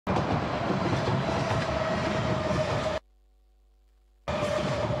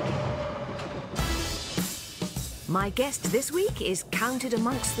My guest this week is counted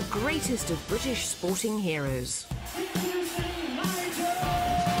amongst the greatest of British sporting heroes.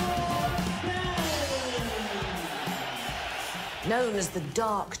 Known as the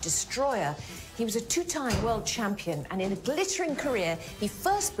Dark Destroyer, he was a two-time world champion, and in a glittering career, he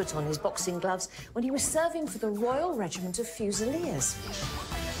first put on his boxing gloves when he was serving for the Royal Regiment of Fusiliers.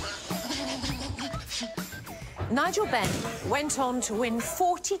 Nigel Benn went on to win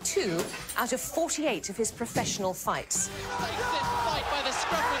 42 out of 48 of his professional fights.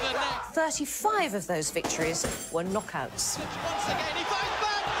 35 of those victories were knockouts.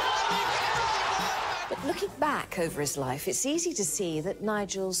 But looking back over his life, it's easy to see that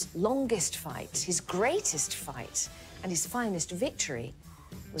Nigel's longest fight, his greatest fight, and his finest victory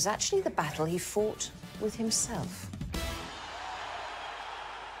was actually the battle he fought with himself.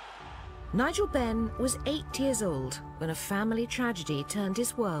 Nigel Benn was 8 years old when a family tragedy turned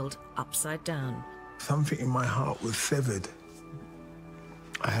his world upside down. Something in my heart was severed.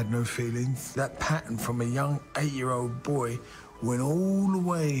 I had no feelings. That pattern from a young 8-year-old boy went all the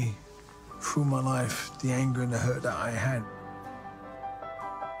way through my life, the anger and the hurt that I had.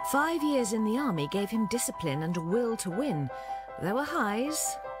 5 years in the army gave him discipline and a will to win. There were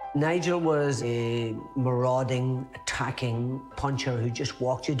highs. Nigel was a marauding, attacking puncher who just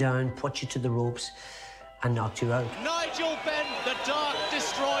walked you down, put you to the ropes and knocked you out. Nigel Benn, the Dark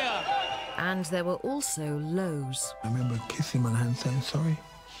Destroyer. And there were also lows. I remember kissing him on the hand saying sorry,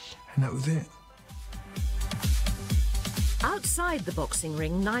 and that was it. Outside the boxing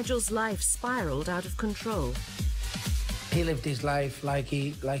ring, Nigel's life spiralled out of control. He lived his life like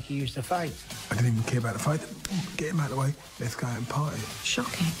he used to fight. I didn't even care about the fight. Get him out of the way. Let's go out and party.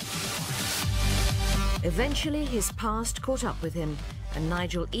 Shocking. Eventually, his past caught up with him, and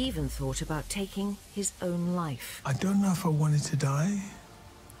Nigel even thought about taking his own life. I don't know if I wanted to die.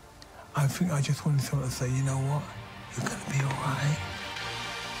 I think I just wanted someone to say, you know what, you're going to be all right.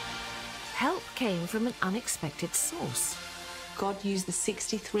 Help came from an unexpected source. God used the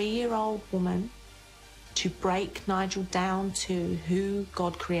 63-year-old woman to break Nigel down to who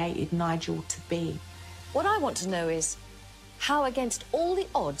God created Nigel to be. What I want to know is how, against all the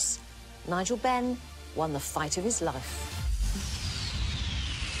odds, Nigel Benn won the fight of his life.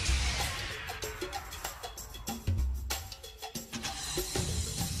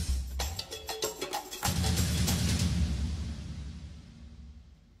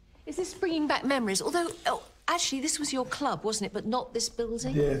 Is this bringing back memories? Although, actually, this was your club, wasn't it? But not this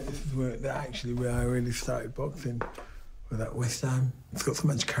building? Yeah, this is where I really started boxing, with that West Ham. It's got so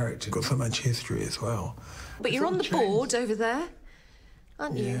much character, got so much history as well. But you're on the board over there,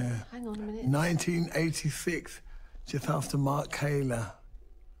 aren't you? Yeah. Hang on a minute. 1986, just after Mark Kaler.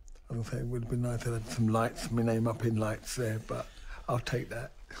 I don't think it would have been nice to have some lights, my name up in lights there, but I'll take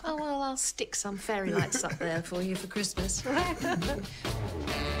that. Oh, well, I'll stick some fairy lights up there for you for Christmas.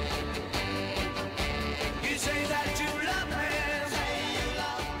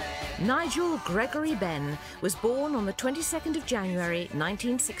 Nigel Gregory Benn was born on the 22nd of January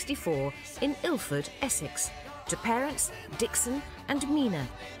 1964 in Ilford, Essex, to parents Dixon and Mina,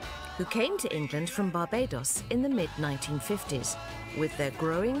 who came to England from Barbados in the mid-1950s with their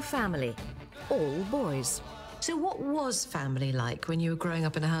growing family, all boys. So what was family like when you were growing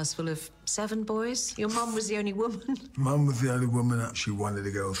up in a house full of 7 boys? Your mum was the only woman? Mum was the only woman that she wanted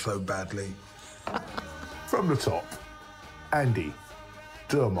a girl so badly. From the top, Andy,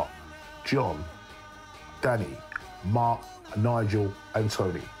 Dermot, John, Danny, Mark, Nigel and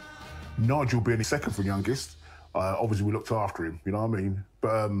Tony. Nigel being the second from youngest, obviously we looked after him, you know what I mean?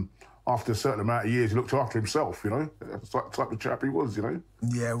 But after a certain amount of years, he looked after himself, you know? That's the type of chap he was, you know?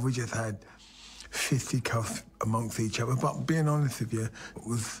 Yeah, we just had fisticuffs amongst each other, but being honest with you, it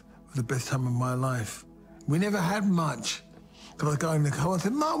was the best time of my life. We never had much. Because I was going in the car and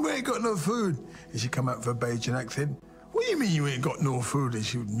said, Mum, we ain't got no food. And she'd come out for a Bajan accent. What do you mean you ain't got no food? And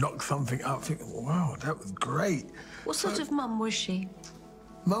she would knock something up, thinking, wow, that was great. What sort of mum was she?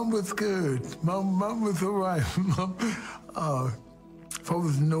 Mum was good. Mum was all right. Mum, oh, if I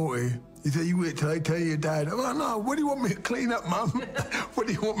was naughty, you say, you wait till I tell your dad. Oh, no, what do you want me to clean up, Mum? What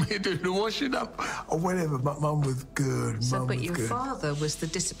do you want me to do, to wash it up? Or whatever, but Mum was good. So, Mum but was your good. father was the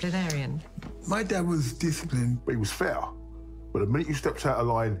disciplinarian? My dad was disciplined. But he was fair. But the minute you stepped out of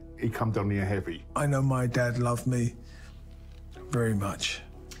line, he come down near heavy. I know my dad loved me very much.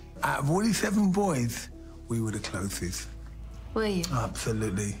 Out of all these 7 boys, we were the closest. Were you?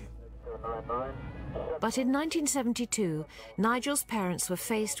 Absolutely. But in 1972, Nigel's parents were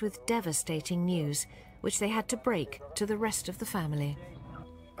faced with devastating news, which they had to break to the rest of the family.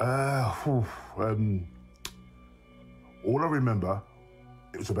 All I remember,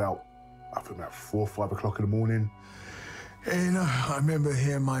 it was about I think about 4 or 5 o'clock in the morning. And I remember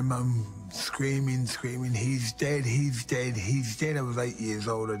hearing my mum screaming, he's dead, he's dead, he's dead. I was 8 years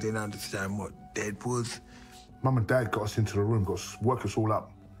old, I didn't understand what dead was. Mum and Dad got us into the room, woke us all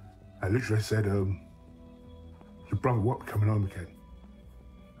up, and literally said, your brother won't be coming home again.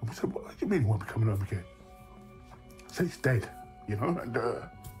 And we said, what do you mean he won't be coming home again? I said, he's dead, you know, and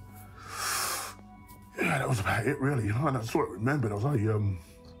yeah, that was about it really, you know, and that's what I remembered. I was only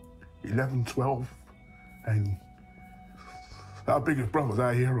 11, 12, and our biggest brother was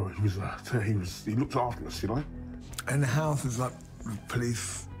our hero. He looked after us, you know. And the house is like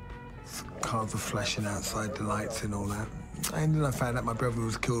police cars were flashing outside, the lights and all that. And then I found out my brother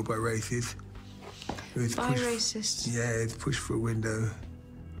was killed by racists. By racists? Yeah, he was pushed through a window,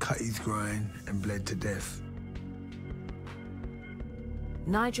 cut his groin and bled to death.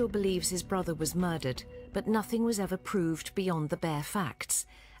 Nigel believes his brother was murdered, but nothing was ever proved beyond the bare facts.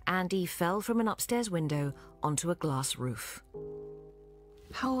 Andy fell from an upstairs window onto a glass roof.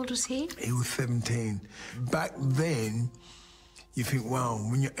 How old was he? He was 17. Back then, you think, well,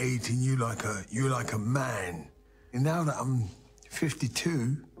 when you're 18, you're like a man. And now that I'm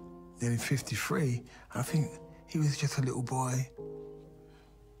 52, nearly 53, I think he was just a little boy.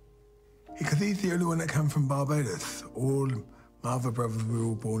 Because he's the only one that came from Barbados. All my other brothers were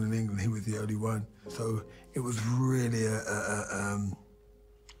all born in England. He was the only one. So it was really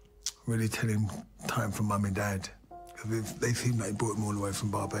really telling time for Mum and Dad. Because they seemed like they brought him all the way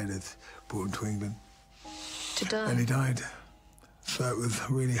from Barbados, brought him to England. To die? And he died. So it was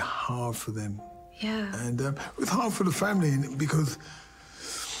really hard for them. Yeah. And it was hard for the family because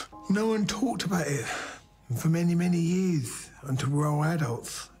no one talked about it for many, many years until we were all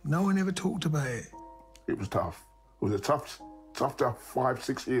adults. No one ever talked about it. It was tough. It was a tough 5,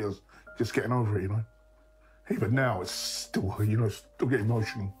 6 years just getting over it, you know. Even now, it's still, you know, still get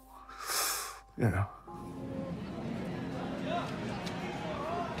emotional. Yeah.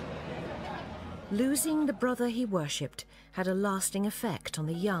 Losing the brother he worshipped had a lasting effect on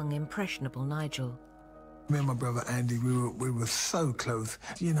the young, impressionable Nigel. Me and my brother Andy, we were so close.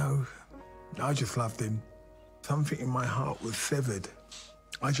 You know, I just loved him. Something in my heart was severed.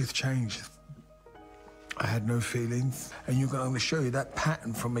 I just changed. I had no feelings. And I'm going to show you that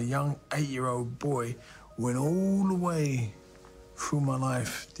pattern from a young 8-year-old boy went all the way through my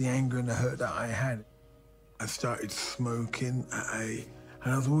life, the anger and the hurt that I had. I started smoking and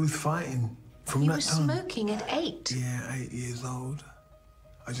I was always fighting. From You that were time. smoking at 8? Yeah, 8 years old.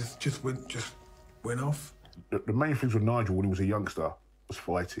 I just went off. The main things with Nigel when he was a youngster was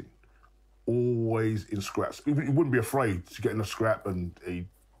fighting. Always in scraps. He wouldn't be afraid to get in a scrap, and he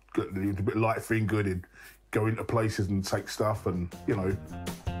was a bit light-fingered. He'd go into places and take stuff, and, you know.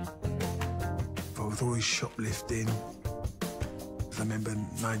 I was always shoplifting. I remember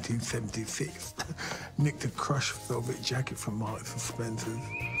 1976, nicked a crushed velvet jacket from Marks and Spencer's.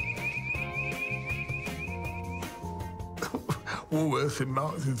 Woolworths and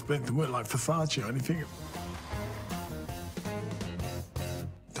Marks and Spencer weren't like Versace or anything.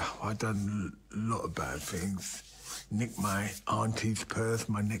 I'd done a lot of bad things. Nicked my auntie's purse,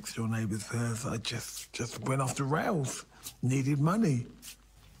 my next door neighbour's purse. I just went off the rails. Needed money.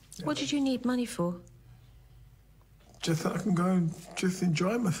 What did you need money for? Just so I can go and just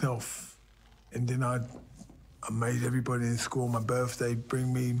enjoy myself. And then I made everybody in school, my birthday,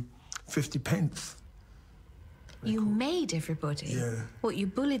 bring me 50 pence. You made everybody? Yeah. What, you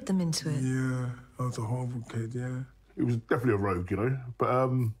bullied them into it? Yeah, I was a horrible kid, yeah. He was definitely a rogue, you know, but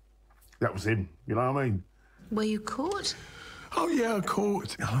that was him, you know what I mean? Were you caught? Oh, yeah,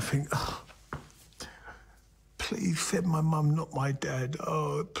 caught. And I think, oh, please send my mum, not my dad.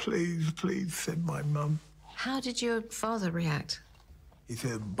 Oh, please, please send my mum. How did your father react? He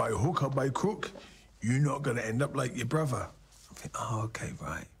said, by hook or by crook, you're not going to end up like your brother. I think, oh, OK,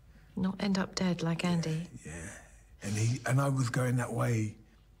 right. Not end up dead like Andy? Yeah. And I was going that way.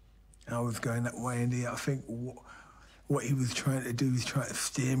 I think what he was trying to do is try to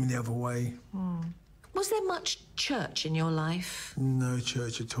steer me the other way. Was there much church in your life? No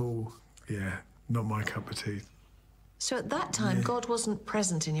church at all. Yeah, not my cup of tea. So at that time, God wasn't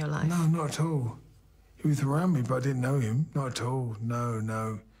present in your life? No, not at all. He was around me, but I didn't know him. Not at all. No,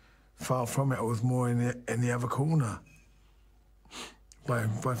 no. Far from it. I was more in the other corner. By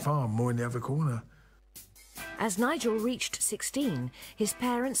far, more in the other corner. As Nigel reached 16, his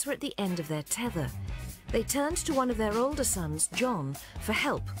parents were at the end of their tether. They turned to one of their older sons, John, for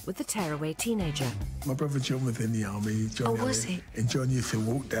help with the tearaway teenager. My brother John was in the army. Was he? And John used to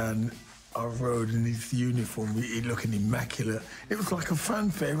walk down our road in his uniform, he'd looking immaculate. It was like a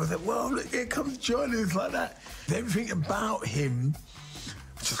fanfare. It was like, well, look, here comes John. It was like that. Everything about him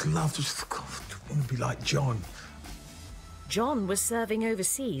was just loved to just want to be like John. John was serving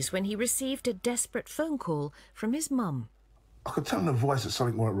overseas when he received a desperate phone call from his mum. I could tell in her voice that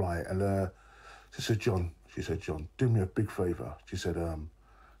something weren't right, and she said, John, do me a big favour. She said,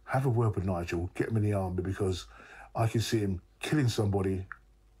 have a word with Nigel, get him in the army, because I can see him killing somebody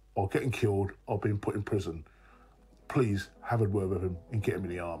or getting killed or being put in prison. Please have a word with him and get him in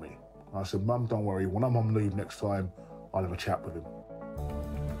the army. I said, Mum, don't worry, when I'm on leave next time, I'll have a chat with him.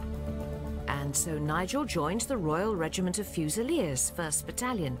 And so Nigel joined the Royal Regiment of Fusiliers, 1st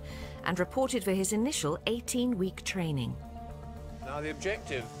Battalion, and reported for his initial 18-week training. Now, the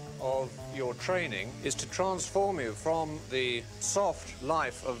objective of your training is to transform you from the soft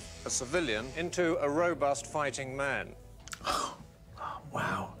life of a civilian into a robust fighting man. Oh,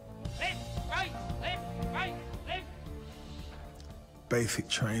 wow. Left, right, left, right, left. Basic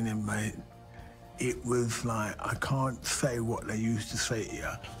training, mate. It was like, I can't say what they used to say to you.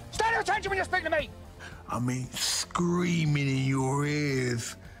 Stand at attention when you speak to me. I mean, screaming in your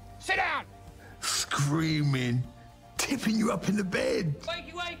ears. Sit down. Screaming, tipping you up in the bed.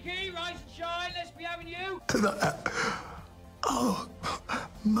 Wakey, wakey, rise and shine. Let's be having you. Oh,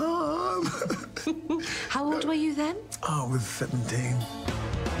 Mum. How old were you then? I was 17.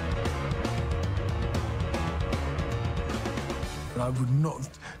 And I would not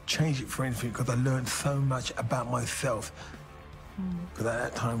change it for anything because I learned so much about myself. Because at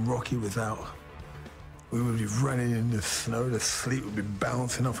that time, Rocky was out. We would be running in the snow, the sleet would be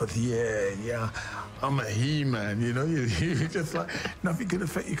bouncing off us. Yeah, I'm a he-man, you know? You just like, nothing could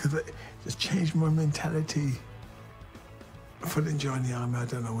affect you because it just changed my mentality. If I didn't join the army, I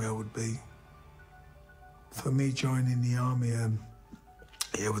don't know where I would be. For me, joining the army,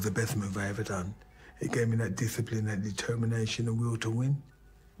 it was the best move I ever done. It gave me that discipline, that determination and will to win.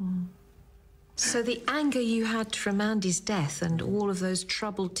 So the anger you had from Andy's death and all of those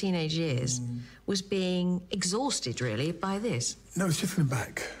troubled teenage years was being exhausted, really, by this? No, it's just in the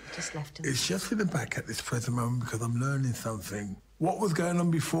back. Just left in It's just in the back at this present moment because I'm learning something. What was going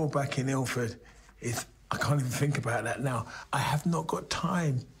on before back in Ilford is, I can't even think about that now. I have not got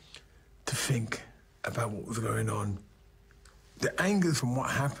time to think about what was going on. The anger from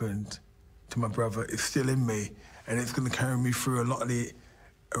what happened to my brother is still in me, and it's going to carry me through a lot of the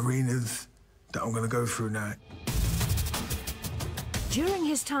arenas that I'm going to go through now. During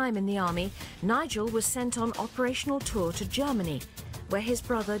his time in the army, Nigel was sent on operational tour to Germany, where his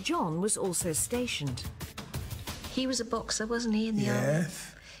brother John was also stationed. He was a boxer, wasn't he, in the army?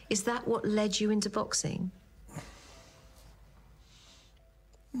 Yes. Is that what led you into boxing?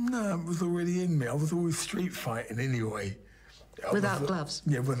 No, it was already in me. I was always street fighting anyway. Without gloves?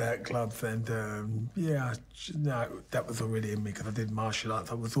 Yeah, without gloves, and yeah, no, that was already in me because I did martial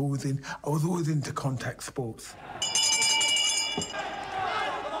arts. I was always into contact sports.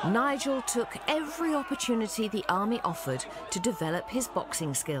 Nigel took every opportunity the army offered to develop his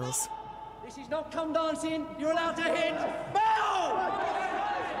boxing skills. This is not come dancing. You're allowed to hit. Bell!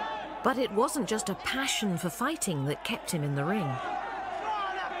 But it wasn't just a passion for fighting that kept him in the ring.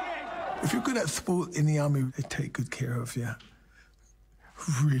 If you're good at sport in the army, they take good care of you.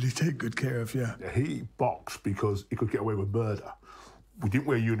 Really take good care of you. He boxed because he could get away with murder. We didn't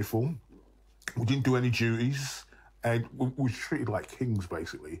wear uniform. We didn't do any duties. And we were treated like kings,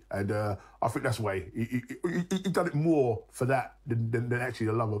 basically. And I think that's why he done it more for that than actually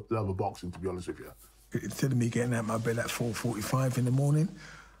the love of boxing, to be honest with you. Instead of me getting out of my bed at 4:45 in the morning,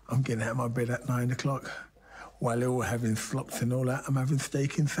 I'm getting out of my bed at 9 o'clock. While they're all having slops and all that, I'm having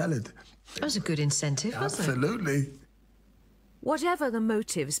steak and salad. That was a good incentive, wasn't it? Absolutely. Whatever the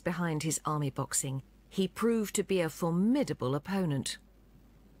motives behind his army boxing, he proved to be a formidable opponent.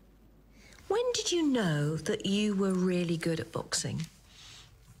 When did you know that you were really good at boxing?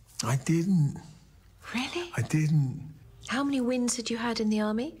 I didn't. Really? I didn't. How many wins had you had in the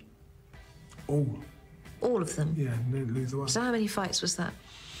army? All. All of them? Yeah, didn't lose one. So how many fights was that?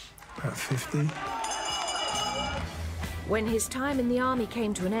 About 50. When his time in the army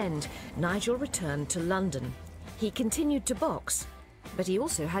came to an end, Nigel returned to London. He continued to box, but he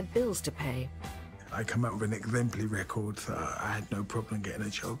also had bills to pay. I come up with an exemplary record, so I had no problem getting a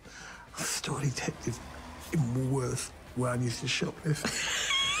job. I was a store detective in Woolworths, where I used to shoplift.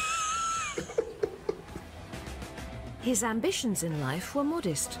 His ambitions in life were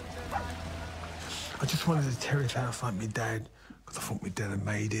modest. I just wanted a terrace house like my dad, because I thought my dad had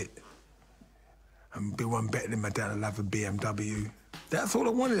made it. And be one better than my dad, I'd have a BMW. That's all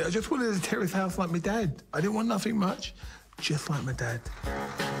I wanted. I just wanted a terrace house like my dad. I didn't want nothing much, just like my dad.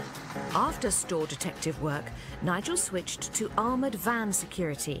 After store detective work, Nigel switched to armoured van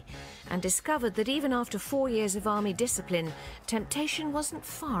security and discovered that even after 4 years of army discipline, temptation wasn't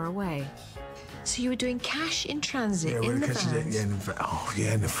far away. So you were doing cash in transit in the vans?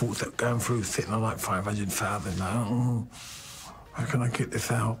 And the thoughts that going through, sitting on like 500,000. How can I get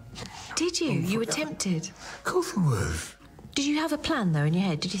this out? Did you? You were tempted? Of course I was. Did you have a plan, though, in your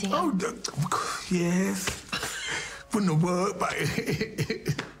head? Did you think... Yes. Wouldn't have worked, but...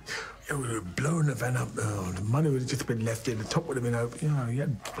 we would have blown the van up. The money would have just been left in. The top would have been open. You know, you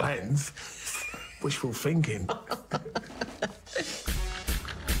had plans. Wishful thinking.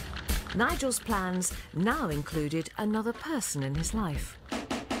 Nigel's plans now included another person in his life.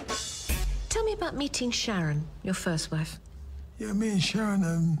 Tell me about meeting Sharon, your first wife. Yeah, me and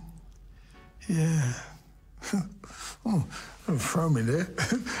Sharon, yeah. Oh, don't throw me there.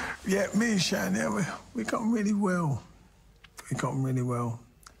 Yeah, me and Sharon, yeah, we got on really well. We got on really well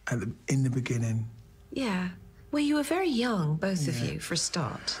in the beginning. Yeah. Well, you were very young, both of you, for a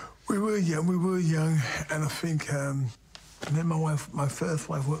start. We were young, and I think me and my wife, my first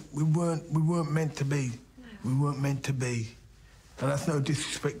wife, we weren't meant to be. No. We weren't meant to be. And that's no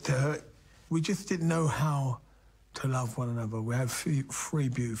disrespect to her. We just didn't know how to love one another. We had three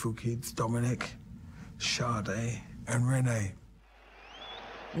beautiful kids, Dominic, Sade, and Renee.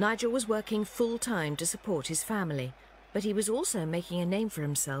 Nigel was working full-time to support his family, but he was also making a name for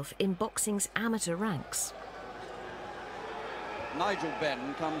himself in boxing's amateur ranks. Nigel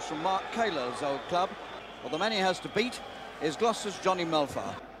Benn comes from Mark Kaler's old club. Well, the man he has to beat is Gloucester's Johnny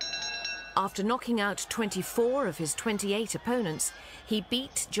Melfar. After knocking out 24 of his 28 opponents, he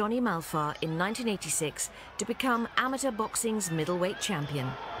beat Johnny Melfar in 1986 to become amateur boxing's middleweight champion.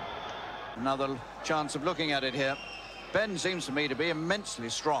 Another chance of looking at it here. Benn seems to me to be immensely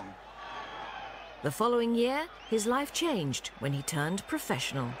strong. The following year, his life changed when he turned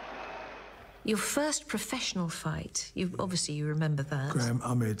professional. Your first professional fight, obviously you remember that. Graham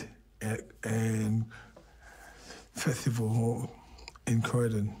Ahmed and Festival Hall in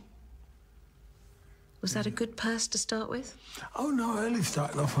Croydon. Was that a good purse to start with? Oh, no, I only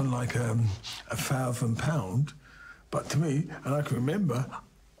started off on like £1,000. But to me, and I can remember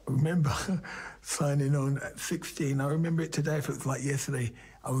signing on at 16. I remember it today, if it was like yesterday,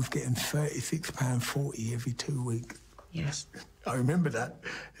 I was getting £36.40 every 2 weeks. Yes. I remember that.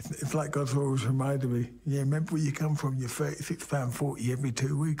 It's like God's always reminded me, yeah, remember where you come from, you're £36.40 every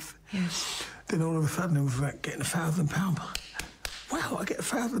 2 weeks. Yes. Then all of a sudden it was like getting £1,000. Wow, I get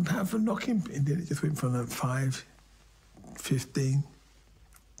 £1,000 for knocking. And then it just went from like 5, 15,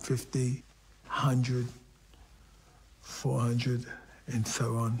 50, 100, 400, and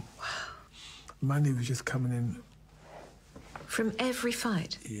so on. Wow. Money was just coming in. From every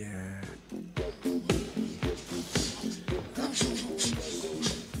fight? Yeah.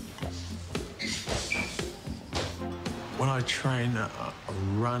 When I train, I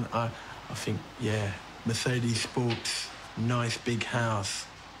run, I think, yeah, Mercedes sports, nice big house,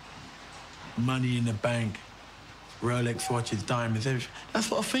 money in the bank, Rolex watches, diamonds, everything.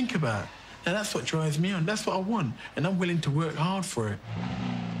 That's what I think about. And that's what drives me on. That's what I want. And I'm willing to work hard for it.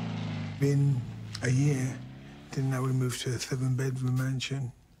 In a year, didn't know we moved to a 7-bedroom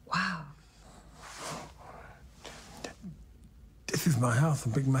mansion. Wow. This is my house, a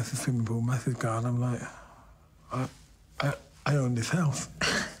big, massive swimming pool, massive garden. I'm like, I own this house.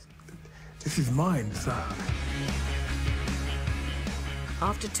 This is mine, so.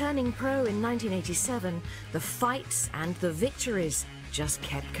 After turning pro in 1987, the fights and the victories just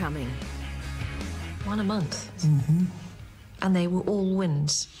kept coming. One a month? Mm-hmm. And they were all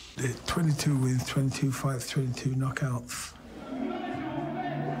wins? 22 wins, 22 fights, 22 knockouts.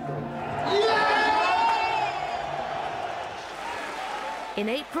 In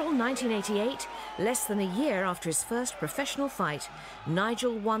April 1988, less than a year after his first professional fight,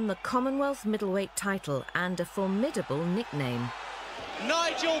 Nigel won the Commonwealth middleweight title and a formidable nickname.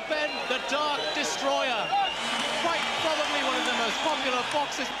 Nigel Benn, the Dark Destroyer. Quite probably one of the most popular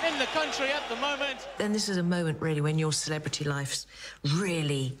boxers in the country at the moment. And this is a moment, really, when your celebrity life's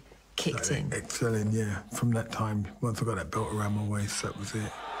really kicked in. Excelling, yeah. From that time, once I got that belt around my waist, that was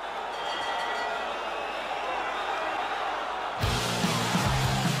it.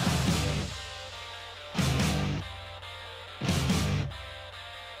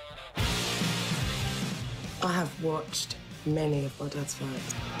 I have watched many of my dad's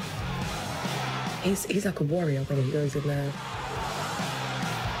fights. He's like a warrior when he goes in there.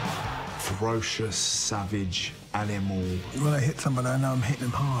 Ferocious, savage, animal. When I hit somebody, I know I'm hitting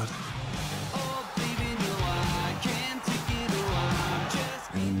them hard.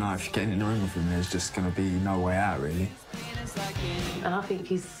 And you know, if you get in the ring with him, there's just going to be no way out, really. And I think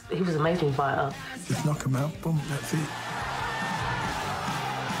he was an amazing fighter. Just knock him out, boom, that's it.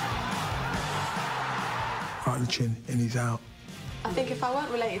 Right on the chin, and he's out. I think if I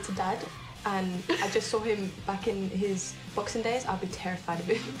weren't related to Dad and I just saw him back in his boxing days, I'd be terrified of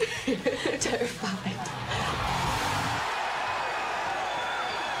him. Terrified.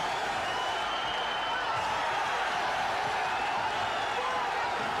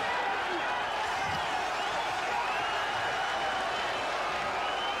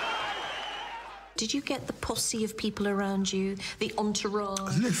 Did you get the posse of people around you, the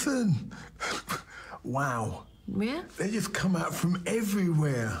entourage? Listen, wow. Yeah? They just come out from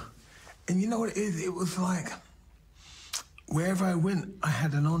everywhere. And you know what it is? It was like, wherever I went, I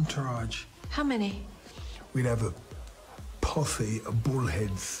had an entourage. How many? We'd have a posse of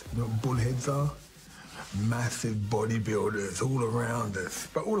bullheads. You know what bullheads are? Massive bodybuilders all around us,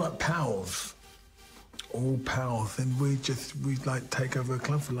 but all like pals. All pals. And we'd like take over a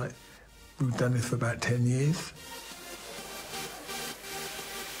club for like, we've done this for about 10 years.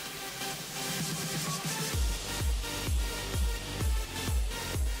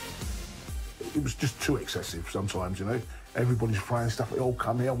 It was just too excessive sometimes, you know. Everybody's trying stuff, oh,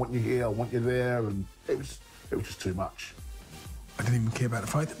 come here, I want you here, I want you there, and it was just too much. I didn't even care about the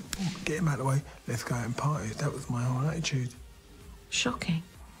fight. Get him out of the way, let's go out and party. That was my whole attitude. Shocking.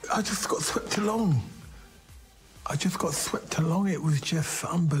 I just got swept along. It was just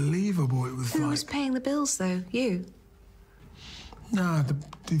unbelievable. It was Who was paying the bills, though? You? No,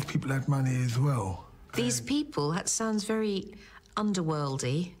 these people had money as well. These people? That sounds very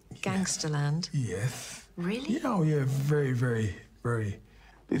underworldy. Gangsterland. Yes. Really? Yeah, oh, yeah, very, very, very.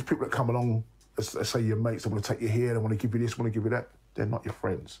 These people that come along, let's say your mates, they want to take you here, they want to give you this, want to give you that, they're not your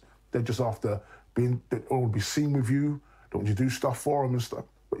friends. They're just after they want to be seen with you, they want you to do stuff for them and stuff.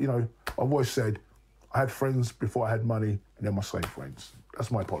 But, you know, I've always said, I had friends before I had money, and they're my same friends.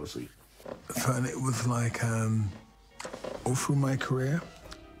 That's my policy. And it was like, all through my career,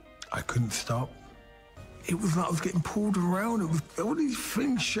 I couldn't stop. It was like I was getting pulled around. It was all these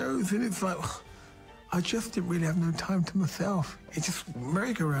fringe shows, and it's like, I just didn't really have no time to myself. It just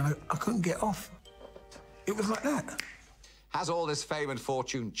merry-go-round. I couldn't get off. It was like that. Has all this fame and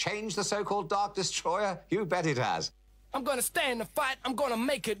fortune changed the so-called Dark Destroyer? You bet it has. I'm gonna stand the fight. I'm gonna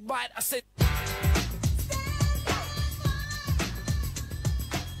make it right. I said...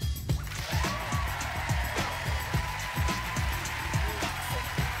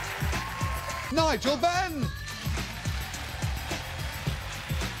 Nigel Benn!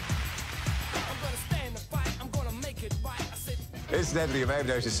 Incidentally, you may have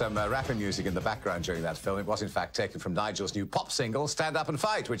noticed some rapping music in the background during that film. It was, in fact, taken from Nigel's new pop single, Stand Up and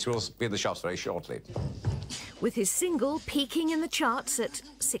Fight, which will be in the shops very shortly. With his single peaking in the charts at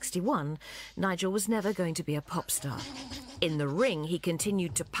 61, Nigel was never going to be a pop star. In the ring, he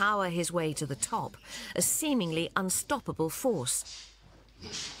continued to power his way to the top, a seemingly unstoppable force.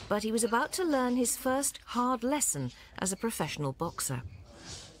 But he was about to learn his first hard lesson as a professional boxer.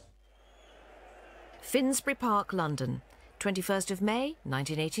 Finsbury Park, London, 21st of May,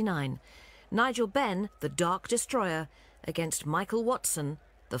 1989. Nigel Benn, the Dark Destroyer, against Michael Watson,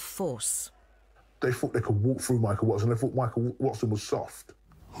 the Force. They thought they could walk through Michael Watson. They thought Michael Watson was soft.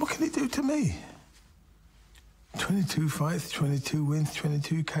 What can he do to me? 22 fights, 22 wins,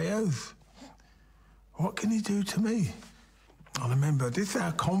 22 KOs. What can he do to me? I remember, this is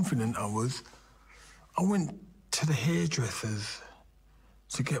how confident I was. I went to the hairdressers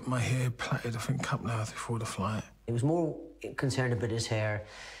to get my hair plaited, I think, a couple of hours before the flight. He was more concerned about his hair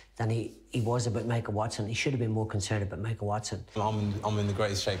than he was about Michael Watson. He should have been more concerned about Michael Watson. I'm in the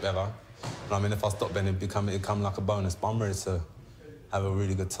greatest shape ever. And I mean, if I stop, then it'd come like a bonus. But I'm ready to have a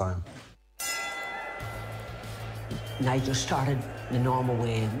really good time. Nigel started the normal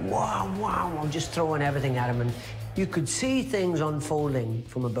way. Wow, wow, I'm just throwing everything at him. And you could see things unfolding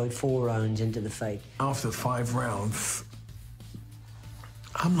from about 4 rounds into the fight. After 5 rounds,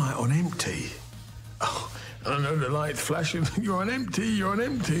 I'm like on empty. Oh, I know the light's flashing. You're on empty, you're on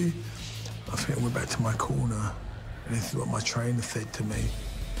empty. I think I went back to my corner, and this is what my trainer said to me.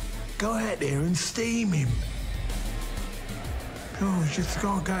 Go out there and steam him. Oh, just go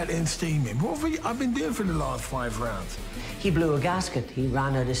out there and steam him. What have I been doing for the last 5 rounds? He blew a gasket. He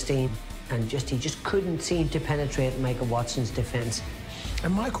ran out of steam. And he just couldn't seem to penetrate Michael Watson's defence.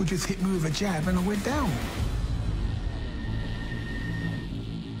 And Michael just hit me with a jab and I went down.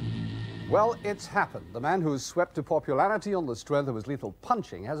 Well, it's happened. The man who's swept to popularity on the strength of his lethal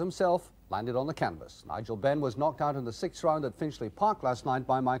punching has himself landed on the canvas. Nigel Benn was knocked out in the 6th round at Finchley Park last night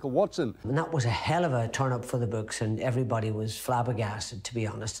by Michael Watson. And that was a hell of a turn-up for the books, and everybody was flabbergasted, to be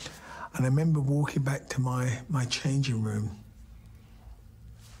honest. And I remember walking back to my changing room,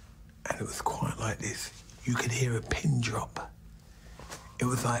 and it was quite like this. You could hear a pin drop. It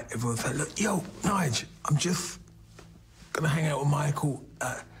was like, everyone was like, look, yo, Nige, I'm just gonna hang out with Michael.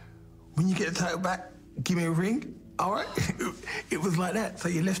 When you get the title back, give me a ring, all right? It was like that, so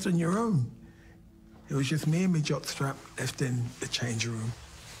you left on your own. It was just me and my jockstrap left in the change room.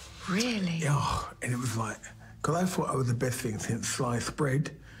 Really? Yeah, and it was like, because I thought I was the best thing since sliced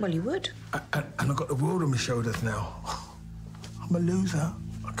bread. Well, you would. And I got the world on my shoulders now. I'm a loser.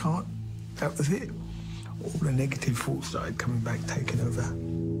 I can't. That was it. All the negative thoughts started coming back, taking over.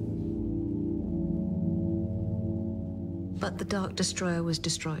 But the Dark Destroyer was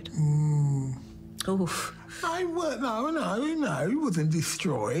destroyed. Oof. No, it wasn't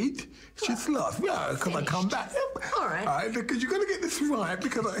destroyed. It's just lost. Yeah, because I come back. All right. All right, because you've got to get this right,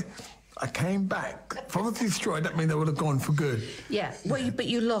 because I came back. If I was destroyed, that means I would have gone for good. Yeah, well, but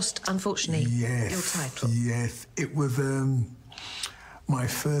you lost, unfortunately, your title. Yes, it was my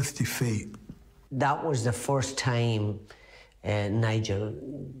first defeat. That was the first time Nigel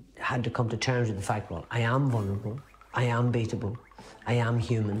had to come to terms with the fact, well, I am vulnerable, I am beatable, I am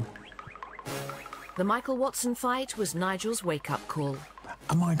human. The Michael Watson fight was Nigel's wake-up call.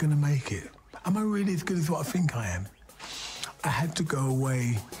 Am I going to make it? Am I really as good as what I think I am? I had to go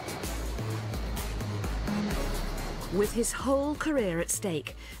away. With his whole career at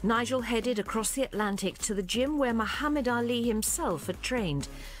stake, Nigel headed across the Atlantic to the gym where Muhammad Ali himself had trained,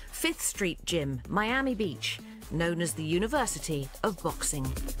 5th Street Gym, Miami Beach, known as the University of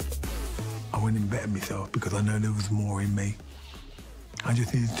Boxing. I went and bettered myself because I know there was more in me. I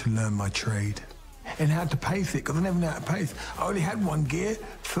just needed to learn my trade and how to pace it, because I never knew how to pace. I only had one gear,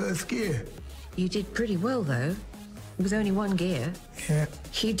 first gear. You did pretty well, though, with only one gear. Yeah.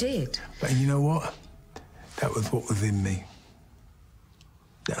 You did. But you know what? That was what was in me.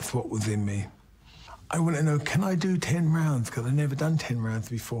 That's what was in me. I want to know, can I do 10 rounds? Because I've never done 10 rounds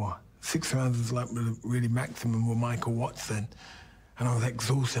before. 6 rounds was like really maximum with Michael Watson. And I was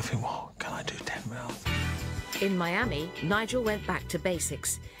exhausted. I think, well, can I do 10 rounds? In Miami, Nigel went back to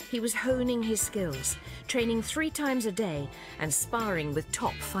basics. He was honing his skills, training 3 times a day and sparring with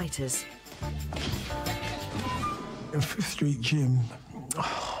top fighters. In 5th Street Gym,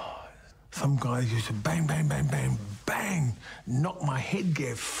 some guys used to bang, bang, bang, bang, bang, knock my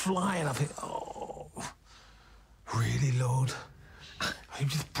headgear flying. I think, oh, really, Lord? You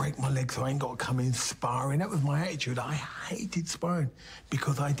just break my leg so I ain't got to come in sparring. That was my attitude. I hated sparring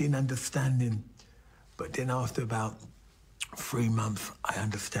because I didn't understand him. But then after about 3 months, I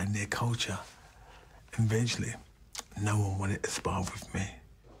understand their culture. And eventually, no one wanted to spar with me.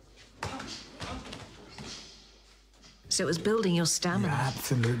 So it was building your stamina. Yeah,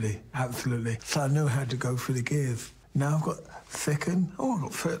 absolutely, absolutely. So I know how to go through the gears. Now I've got 2nd, I've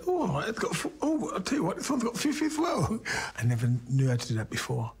got 3rd, it's got 4th, I'll tell you what, this one's got 5th as well. I never knew how to do that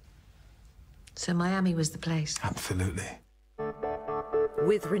before. So Miami was the place? Absolutely.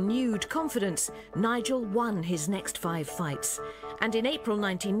 With renewed confidence, Nigel won his next 5 fights, and in April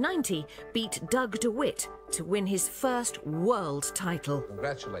 1990 beat Doug DeWitt to win his first world title.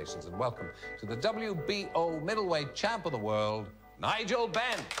 Congratulations and welcome to the WBO middleweight champ of the world, Nigel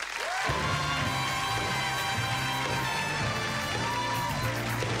Benn.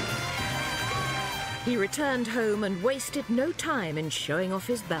 He returned home and wasted no time in showing off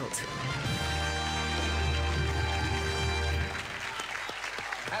his belt.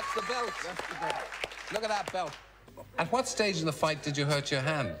 That's the belt. That's the belt. Look at that belt. At what stage in the fight did you hurt your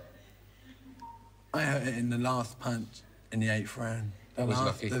hand? I hurt it in the last punch in the 8th round. That was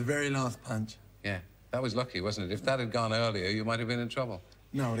lucky. The very last punch. Yeah, that was lucky, wasn't it? If that had gone earlier, you might have been in trouble.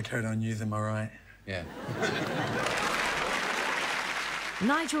 No, I would have carried on using my right. Yeah.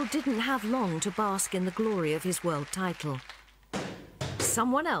 Nigel didn't have long to bask in the glory of his world title.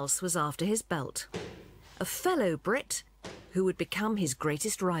 Someone else was after his belt. A fellow Brit who would become his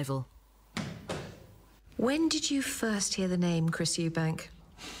greatest rival. When did you first hear the name Chris Eubank?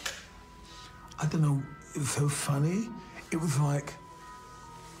 I don't know, it was so funny. It was like,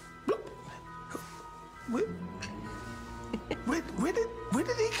 where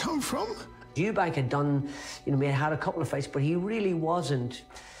did he come from? Eubank had done, you know, he had a couple of fights, but he really wasn't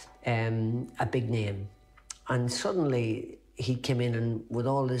a big name. And suddenly he came in and with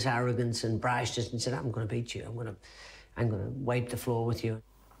all this arrogance and brashness and said, I'm going to beat you. I'm going to wipe the floor with you.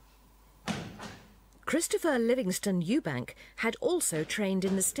 Christopher Livingston Eubank had also trained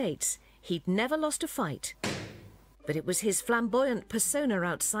in the States. He'd never lost a fight. But it was his flamboyant persona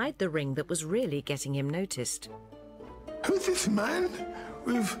outside the ring that was really getting him noticed. Who's this man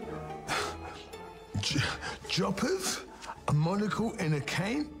with joppers, a monocle and a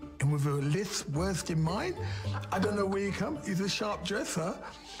cane, and with a list worse than mine? I don't know where he comes. He's a sharp dresser.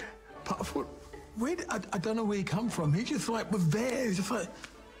 I thought, I don't know where he come from. He just like was there. He's just like,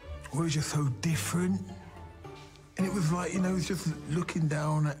 we were just so different. And it was like, you know, he was just looking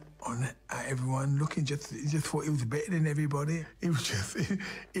down at everyone, he just thought he was better than everybody. It was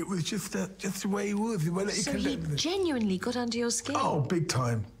just the way he was. So he genuinely got under your skin? Oh, big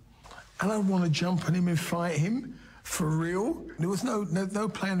time. And I'd want to jump on him and fight him, for real. There was no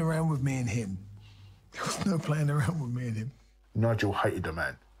playing around with me and him. There was no playing around with me and him. Nigel hated the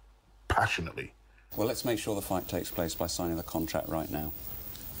man, passionately. Well, let's make sure the fight takes place by signing the contract right now.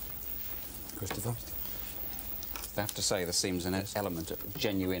 Christopher? I have to say, there seems an element of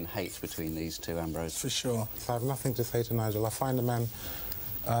genuine hate between these two, Ambrose. For sure. I have nothing to say to Nigel. I find the man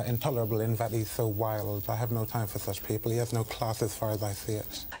intolerable in that he's so wild. I have no time for such people. He has no class as far as I see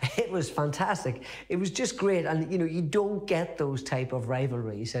it. It was fantastic. It was just great. And, you know, you don't get those type of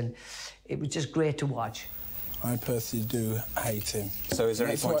rivalries. And it was just great to watch. I personally do hate him. So is there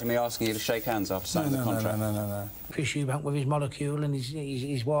any point to me asking you to shake hands after signing the contract? No. Chris Eubank with his molecule and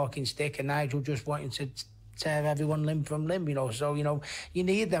his walking stick, and Nigel just wanting to tear everyone limb from limb, you know. So, you know, you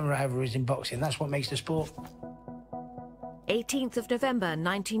need them rivalries in boxing. That's what makes the sport. 18th of November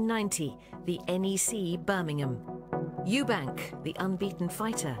 1990, the NEC Birmingham. Eubank, the unbeaten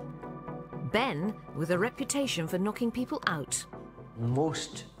fighter. Benn, with a reputation for knocking people out.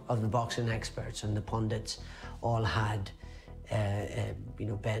 Most of the boxing experts and the pundits all had, you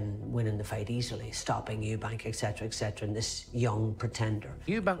know, Benn winning the fight easily, stopping Eubank, etc., etc., and this young pretender.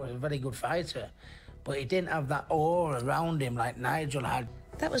 Eubank was a very good fighter, but he didn't have that aura around him like Nigel had.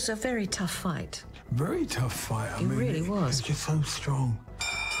 That was a very tough fight. Very tough fight. It really was. He was just so strong.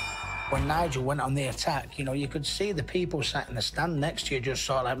 When Nigel went on the attack, you know, you could see the people sat in the stand next to you just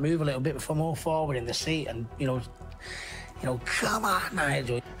sort of like move a little bit more forward in the seat and, you know, come on,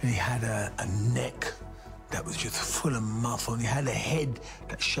 Nigel. And he had a neck that was just full of muscle, and he had a head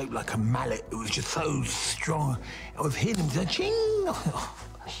that shaped like a mallet. It was just so strong. I was hitting him, ching!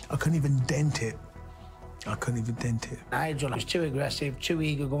 I couldn't even dent it. Nigel was too aggressive, too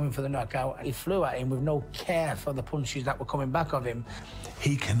eager going for the knockout. He flew at him with no care for the punches that were coming back of him.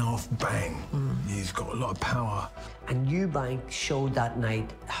 He can off-bang. He's got a lot of power. And Eubank showed that night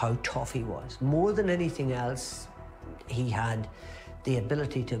how tough he was. More than anything else, he had the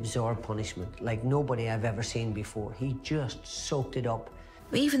ability to absorb punishment like nobody I've ever seen before. He just soaked it up.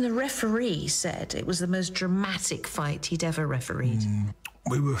 Even the referee said it was the most dramatic fight he'd ever refereed.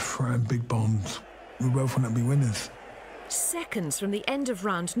 We were throwing big bombs. We both want to be winners. Seconds from the end of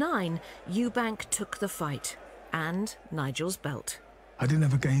round 9, Eubank took the fight and Nigel's belt. I didn't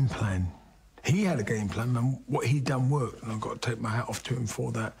have a game plan. He had a game plan, and what he'd done worked, and I've got to take my hat off to him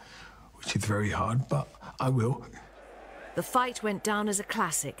for that, which is very hard, but I will. The fight went down as a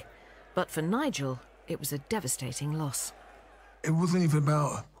classic, but for Nigel, it was a devastating loss. It wasn't even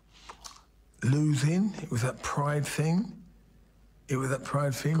about losing. It was that pride thing. Got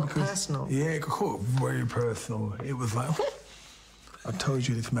personal. Yeah, it got very personal. It was like, I told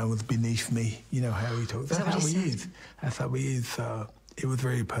you this man was beneath me. You know how he talks. That's how he is. That's how he is. It was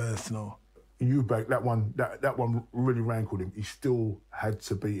very personal. Eubank, that one really rankled him. He still had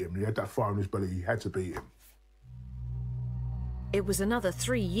to beat him. He had that fire in his belly. He had to beat him. It was another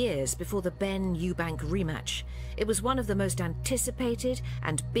 3 years before the Benn-Eubank rematch. It was one of the most anticipated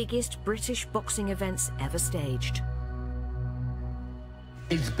and biggest British boxing events ever staged.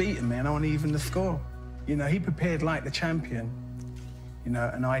 He's beaten me and I want even the score. You know, he prepared like the champion, you know,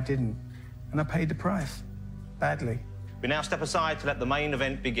 and I didn't. And I paid the price, badly. We now step aside to let the main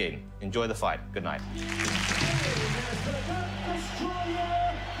event begin. Enjoy the fight. Good night.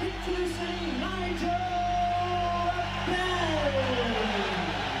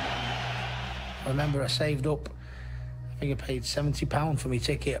 I remember I saved up, I think I paid £70 for my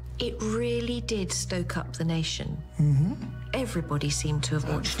ticket. It really did stoke up the nation. Everybody seemed to have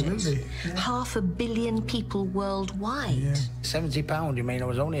watched it. Yeah. 500 million people worldwide. Yeah. £70, you mean I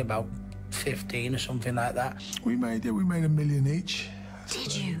was only about 15 or something like that. We made $1 million each.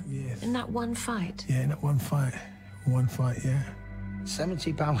 Did you? Yes. In that one fight? Yeah, in that one fight. One fight, yeah.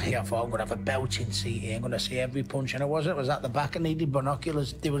 £70 here, I thought I'm going to have a belching seat here, I'm going to see every punch, and it wasn't. It was at the back, I needed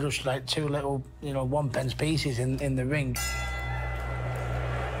binoculars. They were just like two little, you know, 1p pieces in the ring.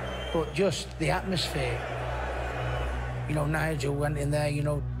 But just the atmosphere. You know, Nigel went in there, you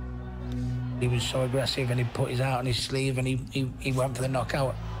know, he was so aggressive and he put his heart on his sleeve and he went for the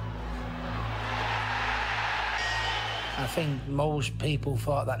knockout. I think most people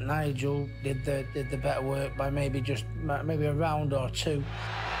thought that Nigel did the better work by maybe a round or two.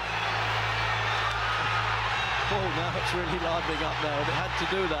 Oh, now it's really livening up now, and it had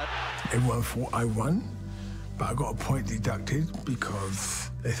to do that. Everyone thought I won, but I got a point deducted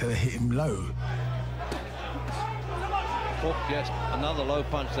because they said I hit him low. Oh, yes, another low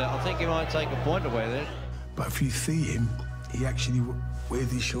punch there. I think he might take a point away there. But if you see him, he actually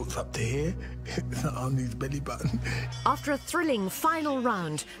wears his shorts up to here, it's not on his belly button. After a thrilling final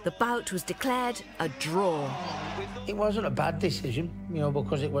round, the bout was declared a draw. It wasn't a bad decision, you know,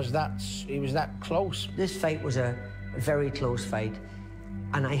 because it was that close. This fight was a very close fight,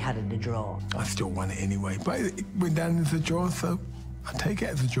 and I had it a draw. I still won it anyway, but it went down as a draw, so I take it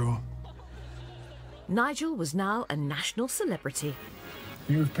as a draw. Nigel was now a national celebrity.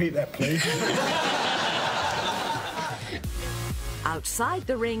 Can you repeat that, please? Outside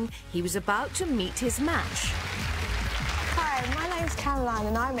the ring, he was about to meet his match. Hi, my name's Caroline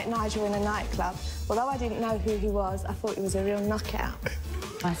and I met Nigel in a nightclub. Although I didn't know who he was, I thought he was a real knockout.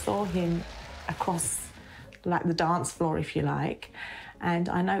 I saw him across, like, the dance floor, if you like, and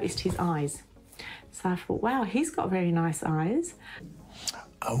I noticed his eyes. So I thought, wow, he's got very nice eyes.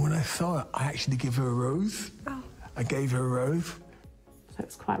 And when I saw it, I actually gave her a rose. Oh. I gave her a rose. So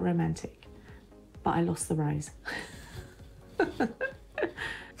it's quite romantic, but I lost the rose.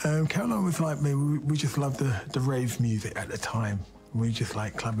 Caroline was like me. We just loved the rave music at the time. We just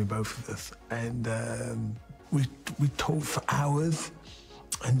like clubbing, both of us, and we talked for hours,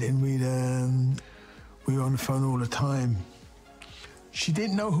 and then we were on the phone all the time. She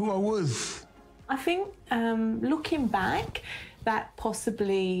didn't know who I was. I think, looking back, that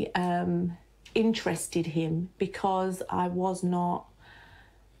possibly interested him because I was not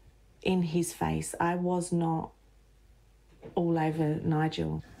in his face. I was not all over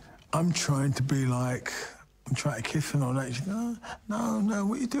Nigel. I'm trying to be like, I'm trying to kiss her and all that. She's no,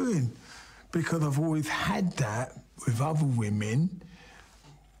 what are you doing? Because I've always had that with other women.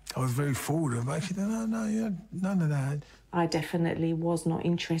 I was very forward about it. She said, no, none of that. I definitely was not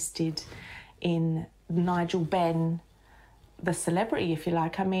interested in Nigel Benn, the celebrity, if you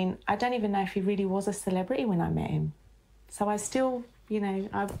like. I mean, I don't even know if he really was a celebrity when I met him. So I still, you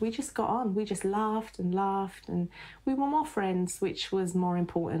know, we just got on. We just laughed, and we were more friends, which was more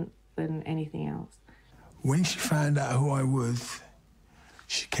important than anything else. When she found out who I was,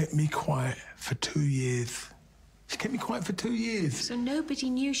 she kept me quiet for 2 years. She kept me quiet for 2 years. So nobody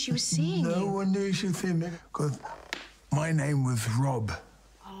knew she was seeing you? No one knew she was seeing me, because my name was Rob.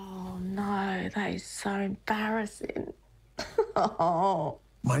 Oh, no, that is so embarrassing. Oh.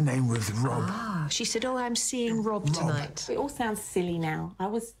 My name was Rob. Ah, she said, oh, I'm seeing Rob tonight. It all sounds silly now. I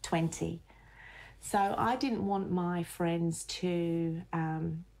was 20. So I didn't want my friends to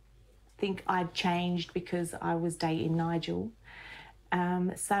think I'd changed because I was dating Nigel.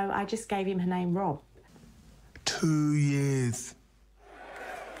 So I just gave him her name, Rob. 2 years.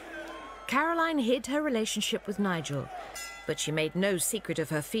 Caroline hid her relationship with Nigel, but she made no secret of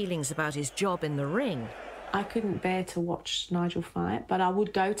her feelings about his job in the ring. I couldn't bear to watch Nigel fight, but I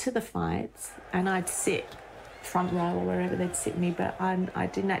would go to the fights and I'd sit front row or wherever they'd sit me, but I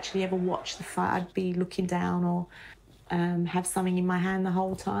didn't actually ever watch the fight. I'd be looking down or have something in my hand the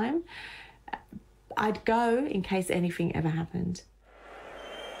whole time. I'd go in case anything ever happened.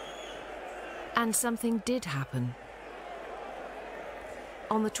 And something did happen.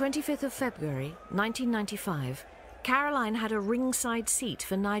 On the 25th of February, 1995, Caroline had a ringside seat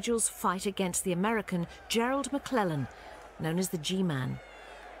for Nigel's fight against the American Gerald McClellan, known as the G-Man.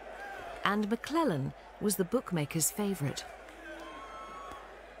 And McClellan was the bookmaker's favourite.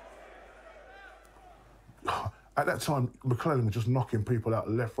 At that time, McClellan was just knocking people out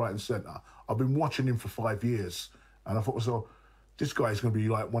left, right and centre. I've been watching him for 5 years, and I thought to myself, this guy's going to be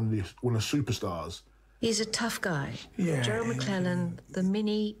like one of the superstars. He's a tough guy. Yeah. Gerald McClellan, the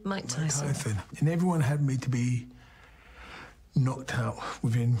mini Mike Tyson. And everyone had me to be knocked out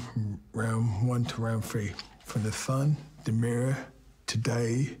within round 1 to round 3. From the Sun, the Mirror,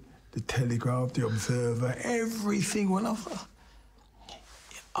 Today, the Telegraph, the Observer, every single one.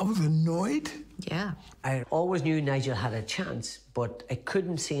 I was annoyed. Yeah. I always knew Nigel had a chance, but I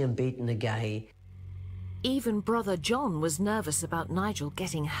couldn't see him beating a guy. Even brother John was nervous about Nigel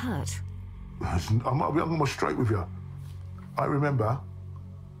getting hurt. I'm going to be straight with you. I remember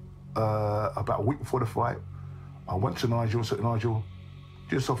about a week before the fight, I went to Nigel and said, Nigel,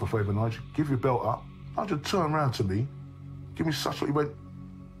 do yourself a favour, Nigel, give your belt up. Nigel turned around to me, give me such, he went,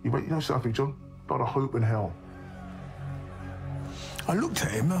 you know something, John? Not a hope in hell. I looked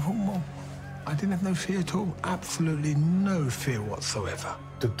at him, I thought, well, I didn't have no fear at all. Absolutely no fear whatsoever.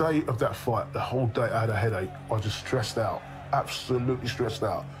 The day of that fight, the whole day I had a headache. I was just stressed out, absolutely stressed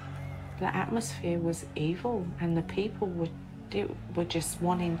out. The atmosphere was evil and the people were just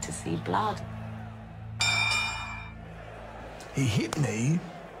wanting to see blood. He hit me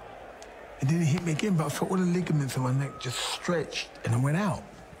And then he hit me again, but I felt all the ligaments in my neck just stretched and I went out.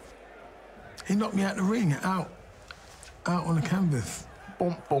 He knocked me out the ring, out on the canvas.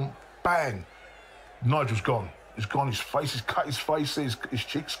 Boom, boom, bang. Nigel's gone. He's gone, his face, he's cut his face, his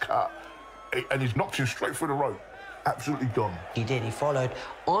cheeks cut, and he's knocked him straight through the rope. Absolutely gone. He did. He followed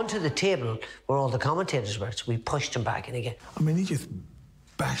onto the table where all the commentators were, so we pushed him back in again. I mean, he just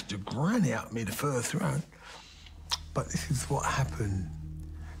bashed the granny out of me the first round. But this is what happened.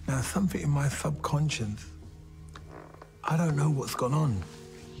 Now, something in my subconscious, I don't know what's gone on.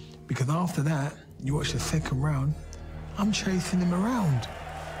 Because after that, you watch the second round, I'm chasing him around.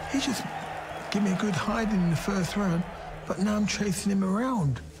 He just gave me a good hiding in the first round, but now I'm chasing him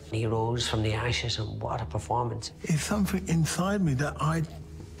around. He rose from the ashes, and what a performance. It's something inside me that I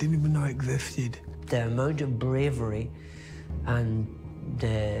didn't even know existed. The amount of bravery and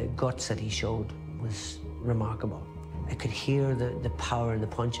the guts that he showed was remarkable. I could hear the power in the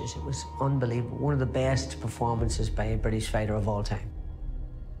punches. It was unbelievable. One of the best performances by a British fighter of all time.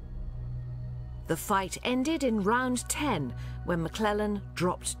 The fight ended in round 10 when McClellan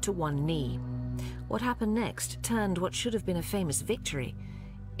dropped to one knee. What happened next turned what should have been a famous victory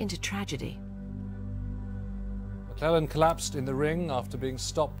into tragedy. McClellan collapsed in the ring after being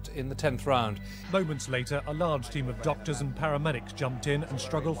stopped in the 10th round. Moments later, a large team of doctors and paramedics jumped in and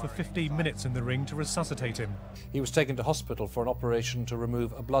struggled for 15 minutes in the ring to resuscitate him. He was taken to hospital for an operation to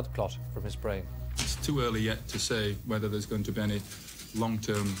remove a blood clot from his brain. It's too early yet to say whether there's going to be any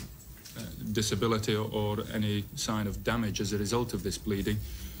long-term disability or any sign of damage as a result of this bleeding.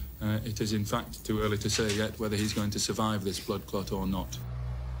 It is in fact too early to say yet whether he's going to survive this blood clot or not.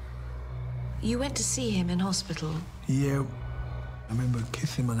 You went to see him in hospital? Yeah. I remember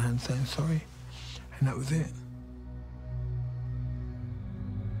kissing him on the hand saying sorry, and that was it.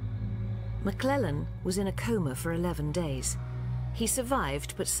 McClellan was in a coma for 11 days. He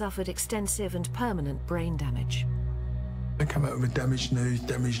survived but suffered extensive and permanent brain damage. I came out with a damaged nose,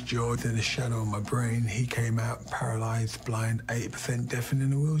 damaged jaw, then a shadow on my brain. He came out paralysed, blind, 80% deaf and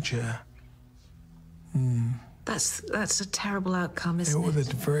in a wheelchair. That's a terrible outcome, isn't it? It was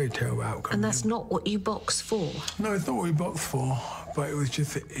a very terrible outcome. And that's not what you box for. No, it's not what we boxed for, but it was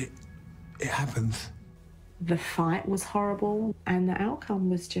just, it happens. The fight was horrible and the outcome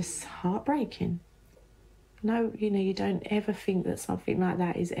was just heartbreaking. No, you don't ever think that something like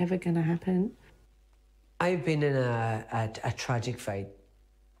that is ever going to happen. I've been in a tragic fight.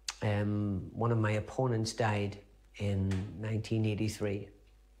 One of my opponents died in 1983.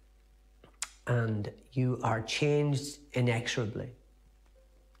 And you are changed inexorably.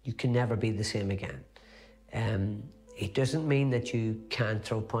 You can never be the same again. It doesn't mean that you can't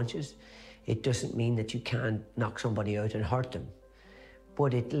throw punches. It doesn't mean that you can't knock somebody out and hurt them.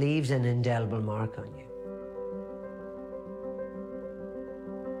 But it leaves an indelible mark on you.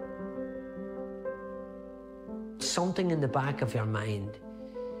 Something in the back of your mind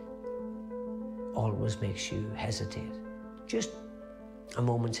always makes you hesitate. Just a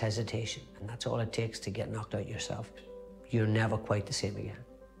moment's hesitation, and that's all it takes to get knocked out yourself. You're never quite the same again.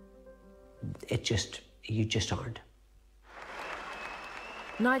 You just aren't.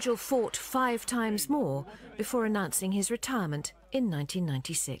 Nigel fought 5 times more before announcing his retirement in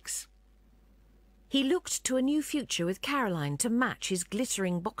 1996. He looked to a new future with Caroline to match his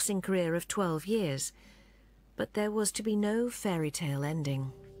glittering boxing career of 12 years. But there was to be no fairy tale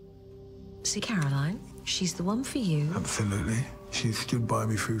ending. See Caroline? She's the one for you. Absolutely. She stood by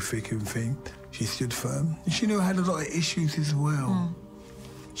me through thick and thin. She stood firm. And she knew I had a lot of issues as well.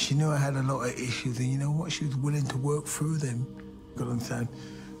 She knew I had a lot of issues, and you know what? She was willing to work through them. Got to understand,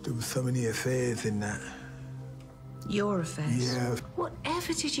 there were so many affairs in that. Your affairs? Yeah.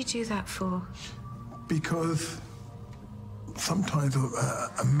 Whatever did you do that for? Because sometimes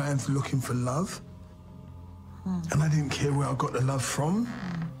a man's looking for love, and I didn't care where I got the love from.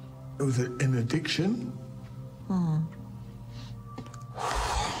 It was an addiction.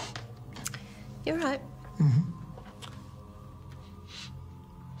 You're right.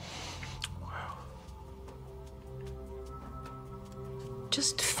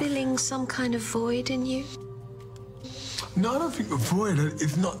 Just filling some kind of void in you? No, I don't think the void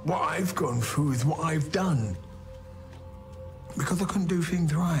is not what I've gone through, it's what I've done. Because I couldn't do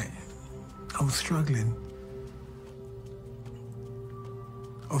things right. I was struggling.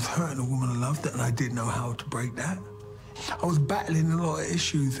 I was hurting a woman I loved, and I didn't know how to break that. I was battling a lot of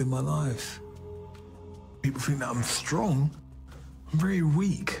issues in my life. People think that I'm strong. I'm very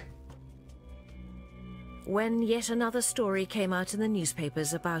weak. When yet another story came out in the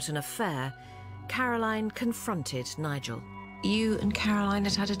newspapers about an affair, Caroline confronted Nigel. You and Caroline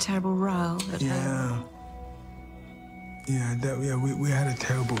had a terrible row at home. Yeah, we had a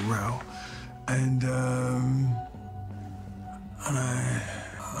terrible row. And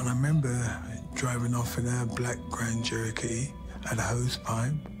I remember driving off in a black Grand Cherokee at a hose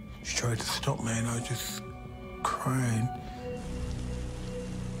pipe. She tried to stop me and I was just crying.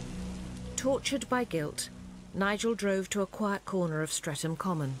 Tortured by guilt, Nigel drove to a quiet corner of Streatham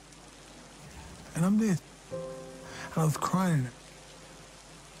Common. And I'm there, and I was crying.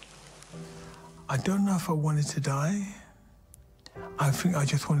 I don't know if I wanted to die. I think I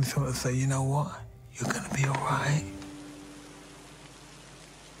just wanted someone to say, you know what, you're gonna be all right.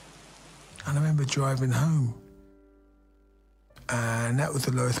 And I remember driving home, and that was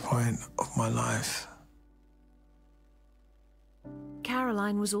the lowest point of my life.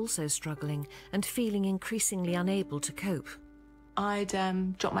 Caroline was also struggling and feeling increasingly unable to cope. I'd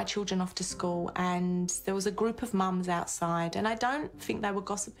dropped my children off to school and there was a group of mums outside, and I don't think they were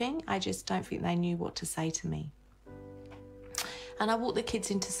gossiping, I just don't think they knew what to say to me. And I walked the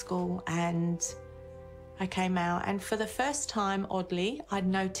kids into school and I came out, and for the first time, oddly, I'd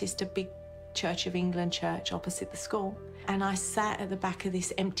noticed a big Church of England church opposite the school. And I sat at the back of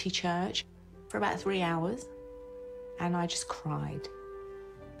this empty church for about 3 hours and I just cried.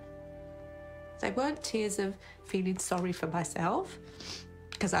 They weren't tears of feeling sorry for myself,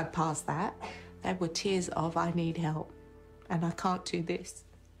 because I'd passed that. They were tears of, I need help and I can't do this.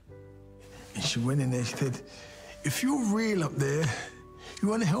 And she went in there, she said, if you're real up there, you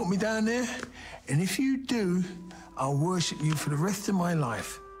want to help me down there? And if you do, I'll worship you for the rest of my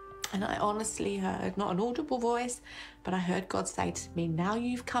life. And I honestly heard, not an audible voice, but I heard God say to me, now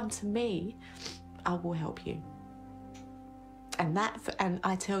you've come to me, I will help you. And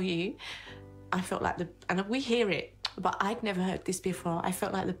I tell you, I felt like and we hear it, but I'd never heard this before. I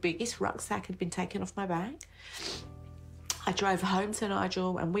felt like the biggest rucksack had been taken off my back. I drove home to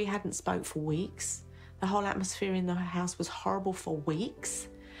Nigel and we hadn't spoke for weeks. The whole atmosphere in the house was horrible for weeks.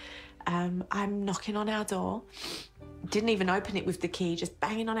 I'm knocking on our door. Didn't even open it with the key, just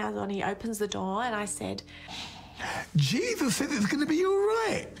banging on our door, and he opens the door and I said, Jesus said it's gonna be all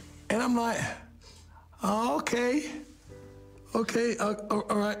right. And I'm like, oh, okay. Okay, all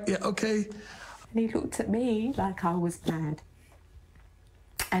right, yeah, okay. And he looked at me like I was mad.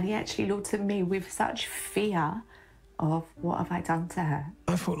 And he actually looked at me with such fear of what have I done to her.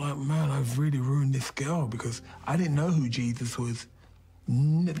 I felt like, man, I've really ruined this girl because I didn't know who Jesus was.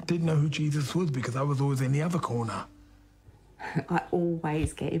 Didn't know who Jesus was because I was always in the other corner. I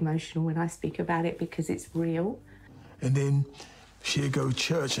always get emotional when I speak about it because it's real. And then she'd go to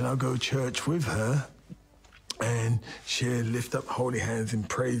church and I'll go to church with her and she'd lift up holy hands in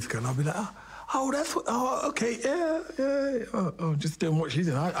praise God. And I'll be like, oh, that's what, oh, okay, yeah. Oh, just doing what she's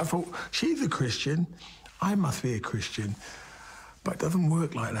doing. I thought, she's a Christian, I must be a Christian. But it doesn't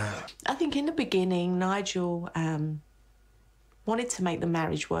work like that. I think in the beginning, Nigel wanted to make the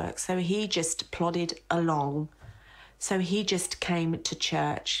marriage work, so he just plodded along. So he just came to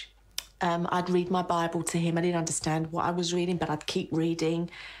church. I'd read my Bible to him. I didn't understand what I was reading, but I'd keep reading,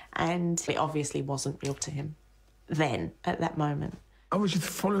 and it obviously wasn't real to him then, at that moment. I was just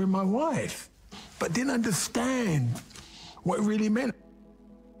following my wife, but didn't understand what it really meant.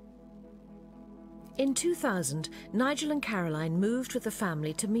 In 2000, Nigel and Caroline moved with the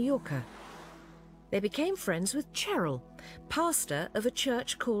family to Mallorca. They became friends with Cheryl, pastor of a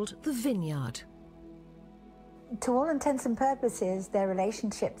church called the Vineyard. To all intents and purposes, their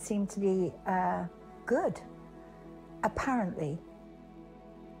relationship seemed to be good, apparently.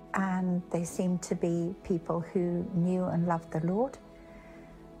 And they seemed to be people who knew and loved the Lord.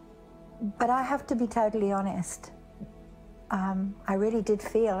 But I have to be totally honest. I really did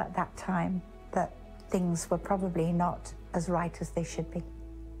feel at that time that things were probably not as right as they should be.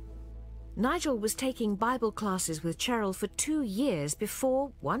 Nigel was taking Bible classes with Cheryl for 2 years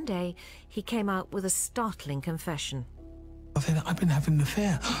before, one day, he came out with a startling confession. I said, I've been having an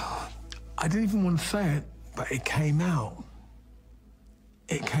affair. I didn't even want to say it, but it came out.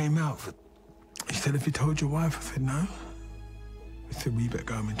 It came out. He said, have you told your wife? I said, no. He said, well, you better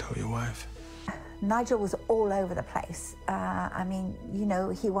go home and tell your wife. Nigel was all over the place. I mean, you know,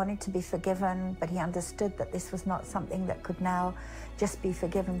 he wanted to be forgiven, but he understood that this was not something that could now just be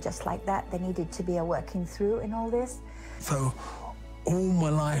forgiven just like that. There needed to be a working through in all this. So all my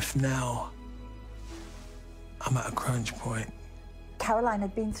life now, I'm at a crunch point. Caroline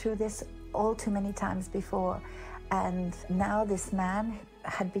had been through this all too many times before, and now this man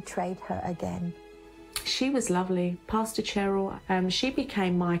had betrayed her again. She was lovely. Pastor Cheryl, she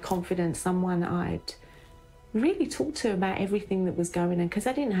became my confidant, someone I'd really talk to about everything that was going on, because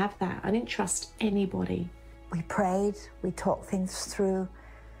I didn't have that. I didn't trust anybody. We prayed, we talked things through,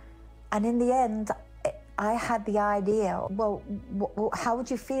 and in the end, I had the idea, well, how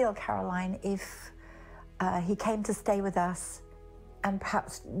would you feel, Caroline, if he came to stay with us and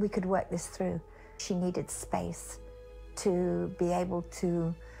perhaps we could work this through? She needed space to be able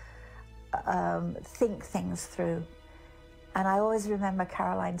to think things through. And I always remember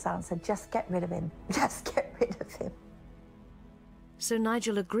Caroline's answer, just get rid of him, just get rid of him. So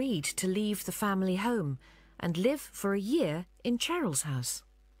Nigel agreed to leave the family home and live for a year in Cheryl's house.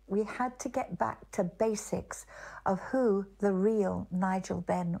 We had to get back to basics of who the real Nigel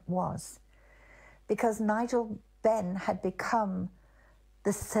Benn was. Because Nigel Benn had become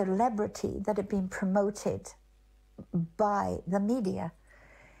the celebrity that had been promoted by the media.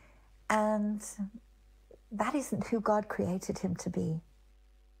 And that isn't who God created him to be.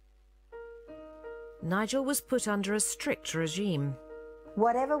 Nigel was put under a strict regime.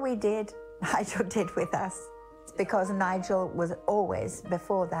 Whatever we did, Nigel did with us. Because Nigel was always,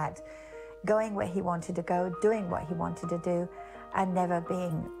 before that, going where he wanted to go, doing what he wanted to do, and never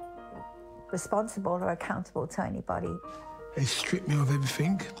being responsible or accountable to anybody. They stripped me of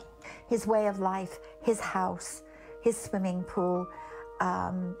everything. His way of life, his house, his swimming pool,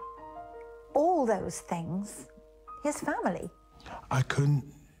 all those things, his family. I couldn't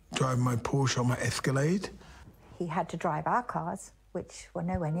drive my Porsche or my Escalade. He had to drive our cars, which were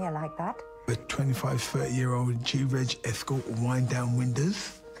nowhere near like that. A 25, 30-year-old G-Reg Escort with wind-down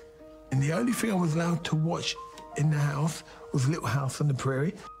windows. And the only thing I was allowed to watch in the house was Little House on the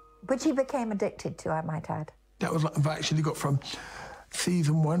Prairie. Which he became addicted to, I might add. That was like, I've actually got from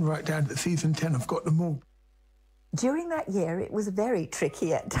season 1 right down to season 10. I've got them all. During that year, it was very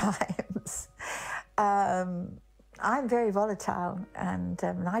tricky at times. I'm very volatile, and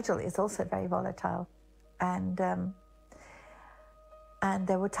Nigel is also very volatile. And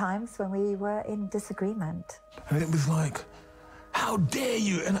there were times when we were in disagreement. And it was like, how dare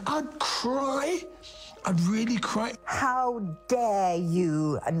you? And I'd cry. I'd really cry. How dare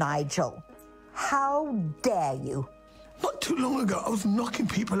you, Nigel? How dare you? Not too long ago, I was knocking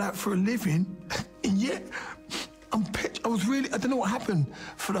people out for a living, and yet I was really, I don't know what happened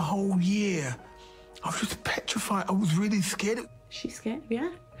for the whole year. I was just petrified. I was really scared. She's scared, yeah.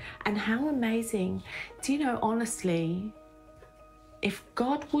 And how amazing. Do you know, honestly, if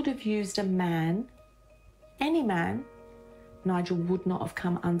God would have used a man, any man, Nigel would not have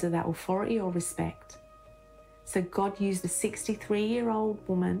come under that authority or respect. So God used a 63-year-old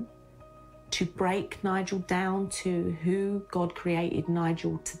woman to break Nigel down to who God created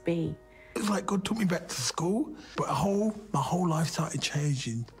Nigel to be. It was like God took me back to school, but my whole life started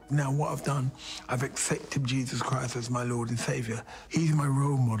changing. Now what I've done, I've accepted Jesus Christ as my Lord and Saviour. He's my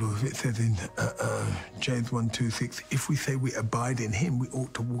role model. It says in James 1:26, if we say we abide in him, we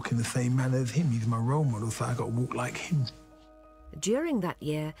ought to walk in the same manner as him. He's my role model, so I've got to walk like him. During that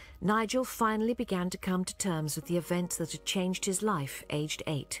year, Nigel finally began to come to terms with the events that had changed his life, aged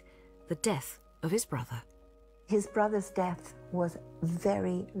 8, the death of his brother. His brother's death was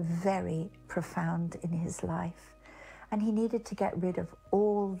very, very profound in his life. And he needed to get rid of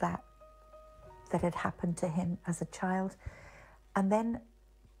all that had happened to him as a child. And then,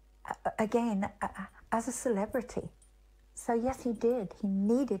 again, as a celebrity. So yes, he did. He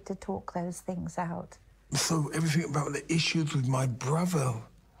needed to talk those things out. So everything about the issues with my brother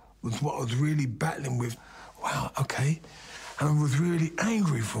was what I was really battling with. Wow, okay. And I was really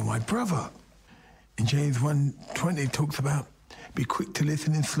angry for my brother. In James 1:20 talks about, be quick to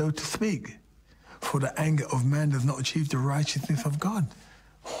listen and slow to speak, for the anger of man does not achieve the righteousness of God.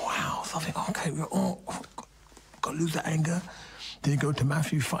 Wow, so I think, okay, got to lose the anger. Then you go to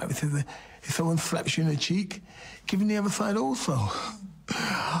Matthew 5, it says, if someone slaps you in the cheek, give him the other side also.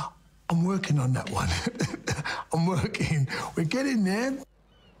 I'm working on that one. I'm working. We're getting there.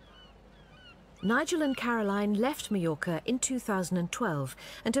 Nigel and Caroline left Mallorca in 2012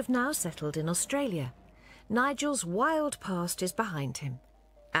 and have now settled in Australia. Nigel's wild past is behind him.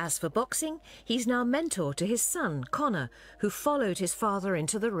 As for boxing, he's now mentor to his son, Connor, who followed his father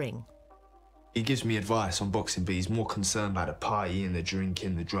into the ring. He gives me advice on boxing, but he's more concerned about the partying, the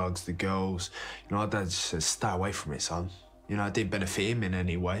drinking, the drugs, the girls. You know, our dad says, stay away from it, son. You know, it didn't benefit him in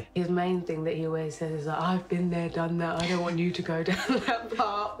any way. His main thing that he always says is like, I've been there, done that, I don't want you to go down that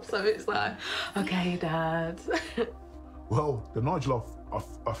path. So it's like, okay, Dad. Well, the Nigel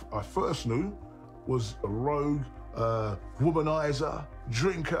I first knew was a rogue, womanizer,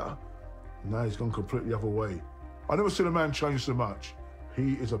 drinker. Now he's gone completely the other way. I never seen a man change so much.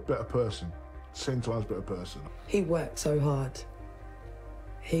 He is a better person, 10 times better person. He worked so hard.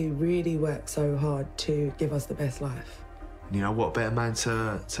 He really worked so hard to give us the best life. You know, what better man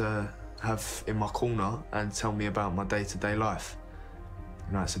to have in my corner and tell me about my day-to-day life?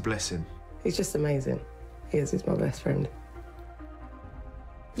 You know, it's a blessing. He's just amazing. He is. He's my best friend.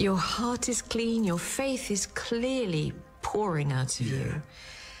 Your heart is clean, your faith is clearly pouring out of you.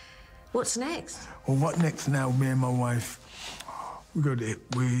 What's next? Well, what next now? Me and my wife,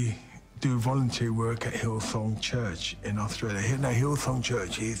 we do volunteer work at Hillsong Church in Australia. Now, Hillsong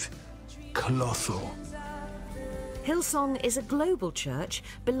Church is colossal. Hillsong is a global church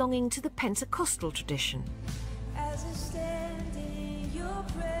belonging to the Pentecostal tradition.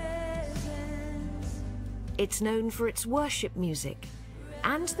 It's known for its worship music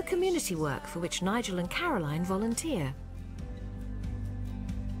and the community work for which Nigel and Caroline volunteer.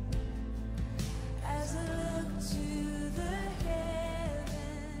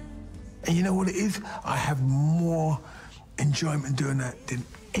 And you know what it is? I have more enjoyment doing that than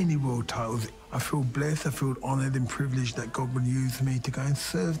any world titles. I feel blessed, I feel honoured and privileged that God would use me to go and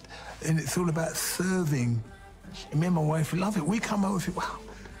serve. And it's all about serving. And me and my wife love it. We come home and think, wow,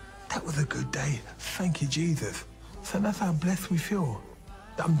 that was a good day. Thank you, Jesus. So that's how blessed we feel.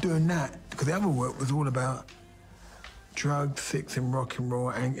 I'm doing that, because the other work was all about drugs, sex and rock and roll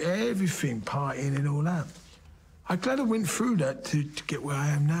and everything, partying and all that. I'm glad I went through that to get where I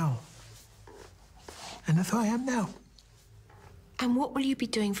am now. And that's who I am now. And what will you be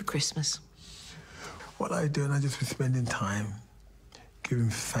doing for Christmas? What I do, and I just be spending time giving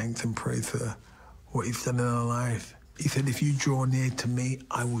thanks and praise for what he's done in our life. He said, if you draw near to me,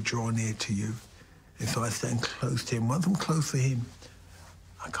 I will draw near to you. And so I stand close to him. Once I'm close to him,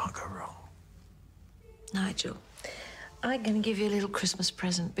 I can't go wrong. Nigel, I'm going to give you a little Christmas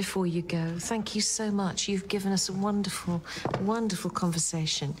present before you go. Thank you so much. You've given us a wonderful, wonderful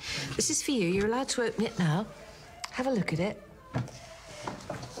conversation. This is for you. You're allowed to open it now. Have a look at it.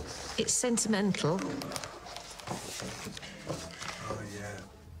 It's sentimental. Oh, yeah.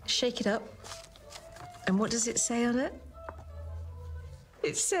 Shake it up. And what does it say on it?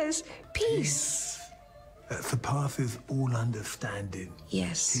 It says peace. That surpasses all understanding.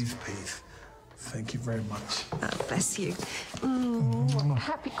 Yes. His peace. Thank you very much. Oh, bless you.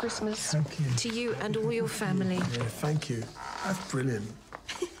 Happy Christmas to you and all your family. Yeah, thank you. That's brilliant.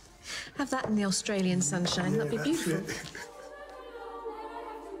 Have that in the Australian sunshine. That'd be beautiful. It.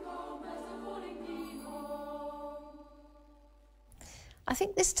 I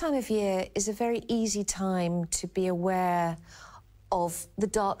think this time of year is a very easy time to be aware of the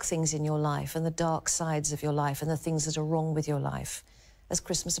dark things in your life and the dark sides of your life and the things that are wrong with your life as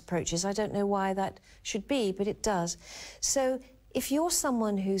Christmas approaches. I don't know why that should be, but it does. So if you're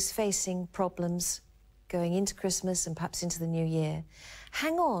someone who's facing problems going into Christmas and perhaps into the new year,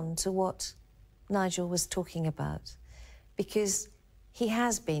 hang on to what Nigel was talking about, because he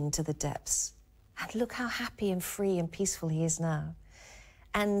has been to the depths. And look how happy and free and peaceful he is now.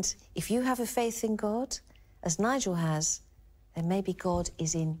 And if you have a faith in God, as Nigel has, then maybe God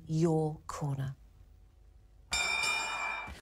is in your corner.